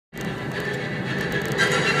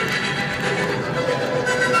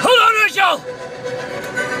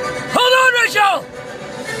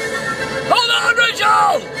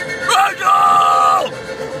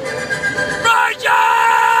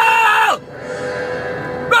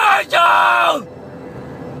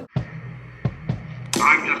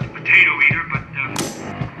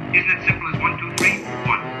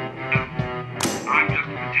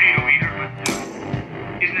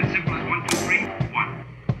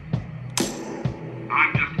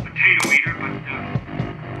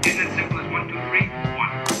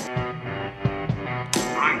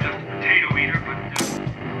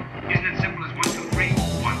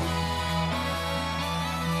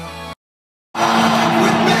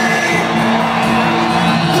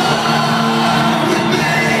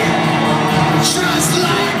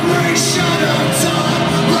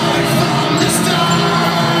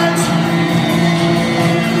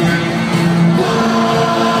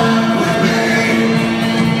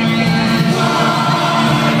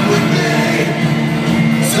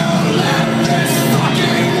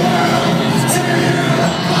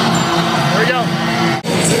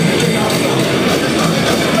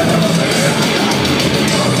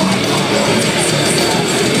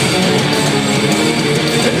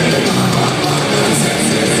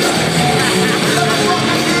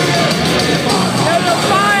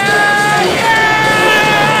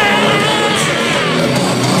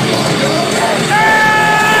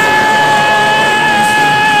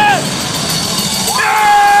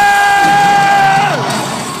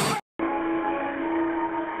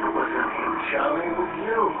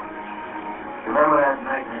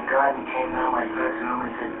out my dressing room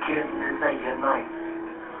and said, "Kid, this ain't your night.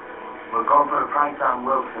 We're going for the price on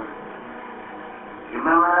Wilson." You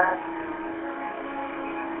remember that?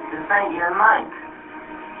 This ain't your night.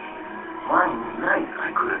 My night, I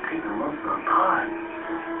could have taken most of the part.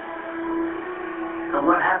 So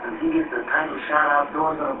what happens? He gets the title shot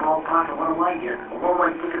outdoors in a ballpark, and what do I get? A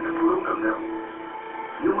one-way ticket to Palookaville.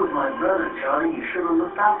 You was my brother, Charlie. You should have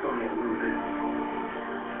looked out for me a little bit.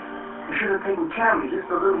 You should have taken care of me just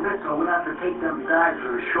a little bit so I wouldn't have to take them guys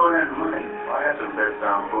for a short end of money. I had some bets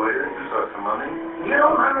down for you. You saw some money. You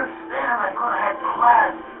don't understand. I could have had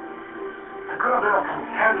class. I could have been a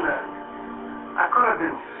contender. I could have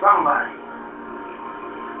been somebody.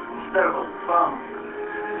 Instead of a bum.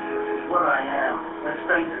 What I am. Let's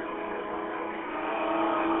face it.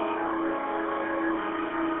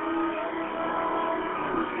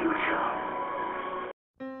 It was you, Charlie.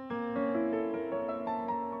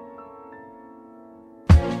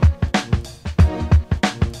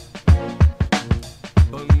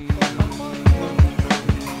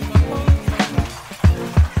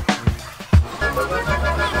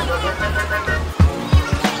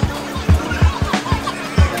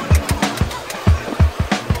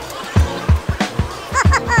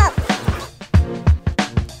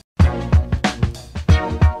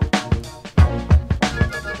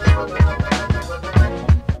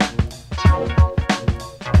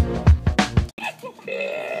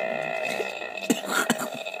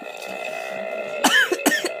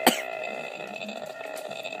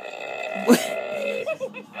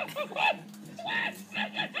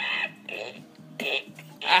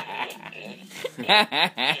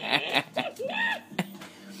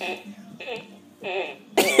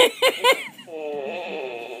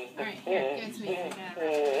 Alright, here, give it to me.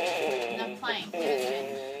 I'm playing. Give it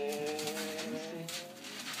to me.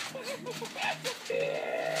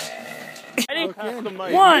 Ready?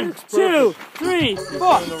 Okay. 1, 2, 3,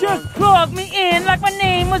 4. Just plug me in like my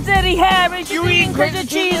name was Eddie Harris. You eating crazy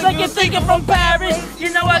cheese like you're thinking from Paris. You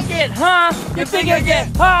know I get, huh? You think I get,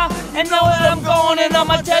 huh? And know where I'm going and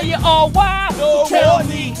I'ma tell you all why. Tell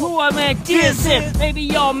me who I'm at dissing. Maybe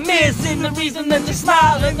you're missing the reason that you're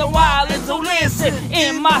smiling the while. And so listen,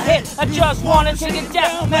 in my head I just wanna shake it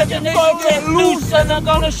down. Imagination get loose and I'm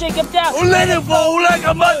gonna shake it down. Let it roll like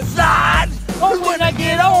a massage. Oh, when I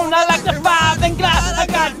get on, I like the vibe and glide. I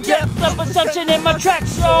got depth of perception in my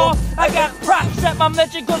tracks, y'all. I got props that my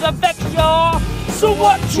mention goes affect, y'all. So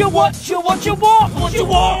what you want? What you want?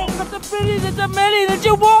 Got the pretty, the many that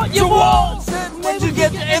you want. Where'd you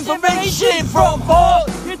get the information from, Paul?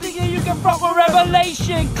 You're thinking you can front with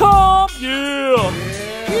revelation. Come, yeah.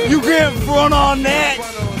 You can't front on that.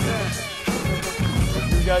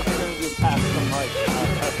 You guys are gonna get past the mic.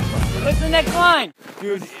 What's the next line?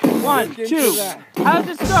 Dude, 1, 2. How's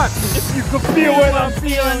it start? If you could feel what I'm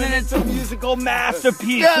feeling, then it's a musical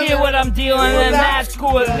masterpiece. Hear what I'm dealing, and that's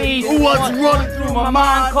cool at least. What's running through my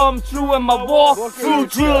mind comes through in my walk. Through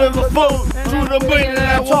drilling the boat, through the way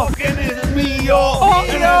that I walk, and it's me, y'all.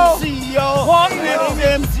 And MC, y'all. And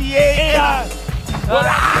it's MCA.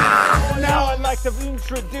 Now I'd like to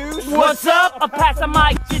introduce. What's up? I pass the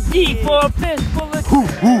mic to D for a fistful of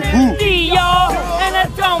D, y'all. And I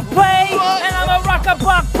don't play. And I'm a rock a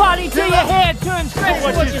block party till your hair turns gray.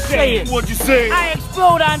 What you saying? What you saying? I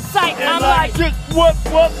explode on sight. And I'm like, what?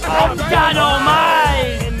 I'm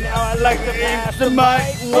dynamite. And now I like to pass the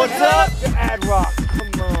mic. What's up? Ad rock.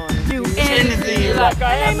 Come on. Do anything like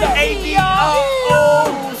I am an ADROCK.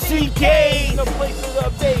 The place of the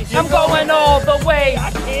bass. I'm going all the way.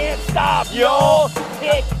 I can't stop, y'all.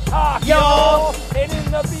 Tick tock, y'all. And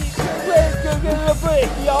in the beat, let's go get a break,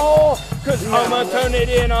 y'all. Cause I'm gonna turn it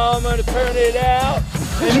in, I'm gonna turn it out.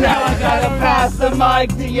 And now I gotta pass the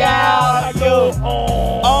mic to y'all. I go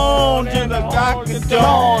on till the crack of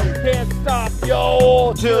dawn. Can't stop,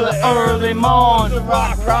 y'all, till the early morn.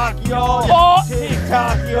 Rock, y'all. Tick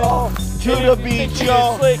tock, y'all. To the beat,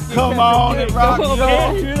 y'all. Come on and rock, y'all.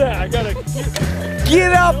 Can't do that. I gotta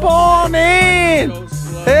get up on in.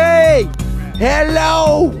 Hey,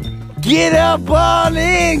 hello. Get up on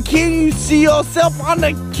in. Can you see yourself on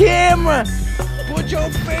the camera? Put your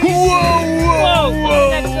face. Whoa.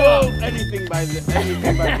 Anything by this.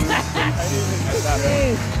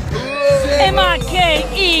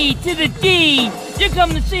 M-I-K-E to the D. You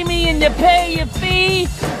come to see me and you pay your fee.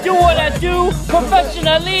 Do what I do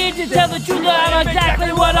professionally. To tell the truth, I'm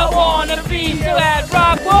exactly what I wanna be. So at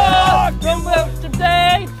rock from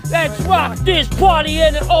today Let's rock this party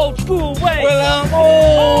in an old school way. Well, I'm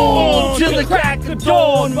on till the crack of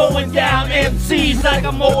dawn, mowing down MCs like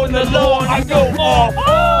I'm mowing the lawn. I go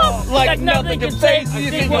off like nothing can phase me.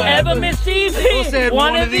 You think we'll ever miss TV?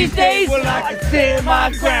 One of these days, well, I can stand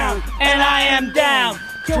my ground, and I am down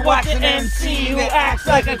to watch an MC who acts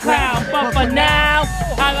like a clown. But for now,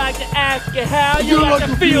 I'd like to ask you how you like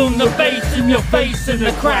to feel in the bass in your face in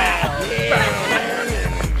the crowd.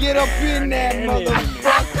 Get up in that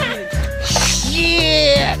motherfucking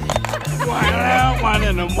shit!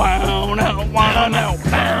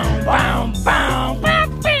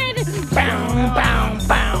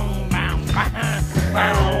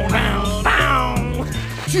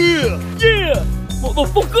 Yeah!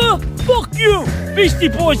 Motherfucker! Fuck you! Beastie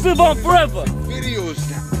Boys live on forever! Videos.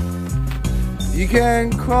 You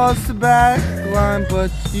can cross the back line,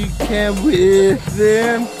 but you can't with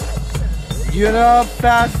them. You're the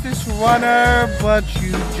fastest runner, but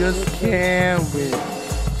you just can't win.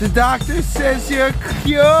 The doctor says you're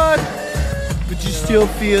cured, but you still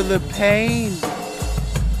feel the pain.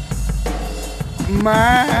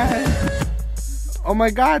 Oh my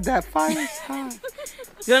God, that fire's hot.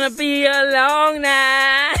 It's gonna be a long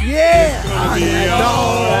night. Yeah,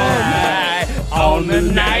 On the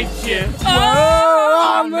night shift.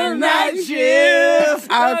 on the night shift.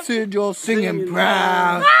 Outside you're singing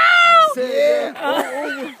proud. Yeah.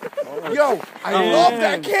 Yo, I love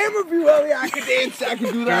that camera view, Elliot. I can dance. I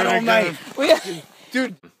can do that all night.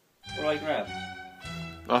 Dude. What do I grab?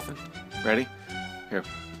 Nothing. Ready? Here.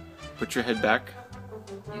 Put your head back.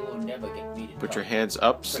 You will never get me to Put your hands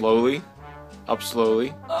up slowly. Up slowly.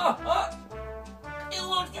 You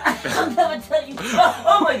won't. I'll never tell you.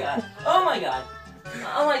 Oh my God. Oh my God.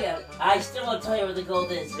 Oh my God. I still won't tell you where the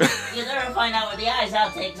gold is. You'll never find out where the eyes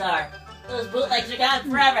outtakes are. Those bootlegs are gone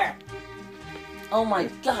forever. Oh my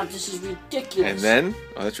God, this is ridiculous. And then,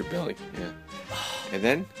 oh, that's your belly. Yeah. And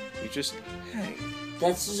then you just hang.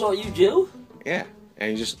 That's just what you do? Yeah.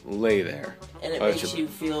 And you just lay there. And it Oh, makes you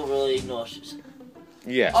feel really nauseous.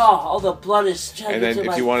 Yes. Oh, all the blood is trying And to then get to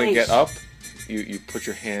if my you want to face. get up, you put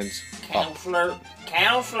your hands up. Counselor,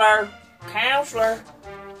 counselor, counselor.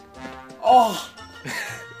 Oh.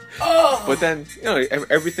 Oh. But then, you know,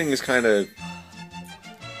 everything is kind of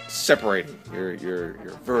separating your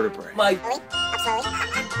vertebrae. My.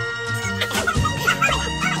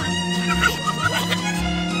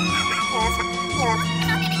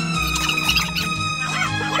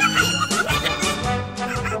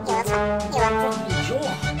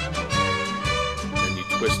 Then you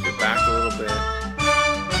twist your back a little bit.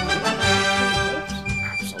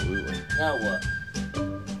 Absolutely. Now what?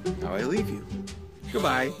 Now I leave you.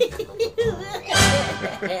 Goodbye.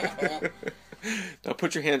 Now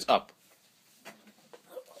put your hands up.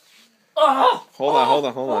 Oh! Hold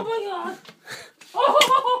on. Oh my God!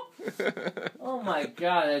 Oh! Oh my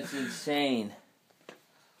God, that's insane.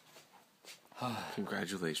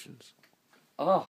 Congratulations. Oh.